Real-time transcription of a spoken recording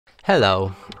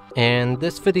Hello, in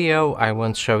this video I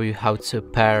want to show you how to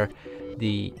pair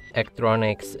the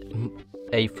Ctronics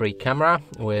A3 camera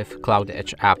with Cloud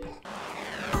Edge app.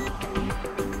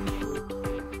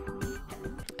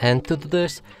 And to do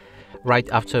this, right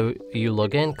after you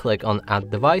log in, click on Add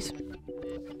Device,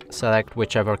 select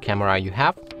whichever camera you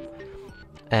have,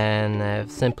 and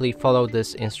simply follow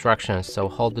these instructions. So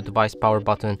hold the device power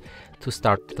button to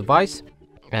start the device,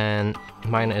 and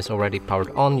mine is already powered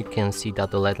on. You can see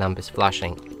that the LED lamp is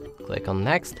flashing. Click on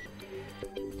Next,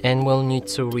 and we'll need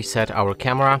to reset our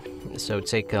camera. So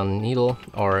take a needle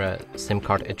or a SIM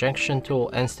card ejection tool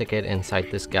and stick it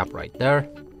inside this gap right there.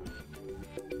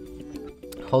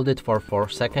 Hold it for 4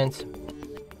 seconds.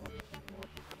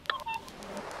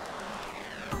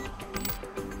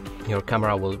 Your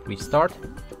camera will restart.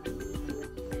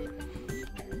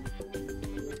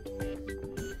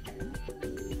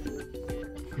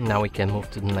 Now we can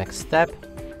move to the next step,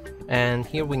 and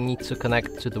here we need to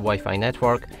connect to the Wi-Fi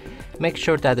network. Make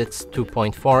sure that it's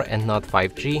 2.4 and not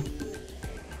 5G.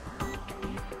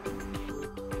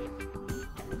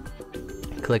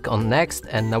 Click on Next,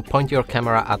 and now point your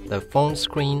camera at the phone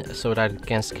screen so that it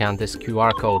can scan this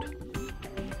QR code.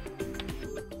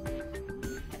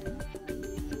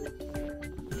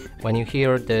 When you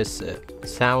hear this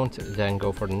sound, then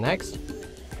go for the next,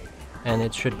 and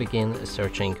it should begin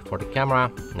searching for the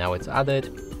camera. Now it's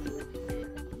added.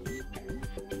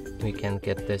 We can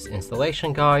get this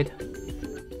installation guide.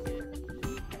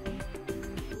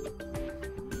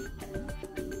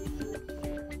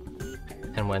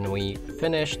 And when we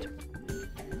finished,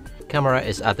 camera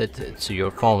is added to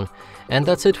your phone. And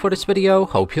that's it for this video.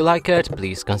 Hope you like it.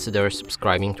 Please consider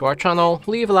subscribing to our channel,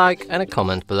 leave a like and a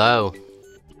comment below.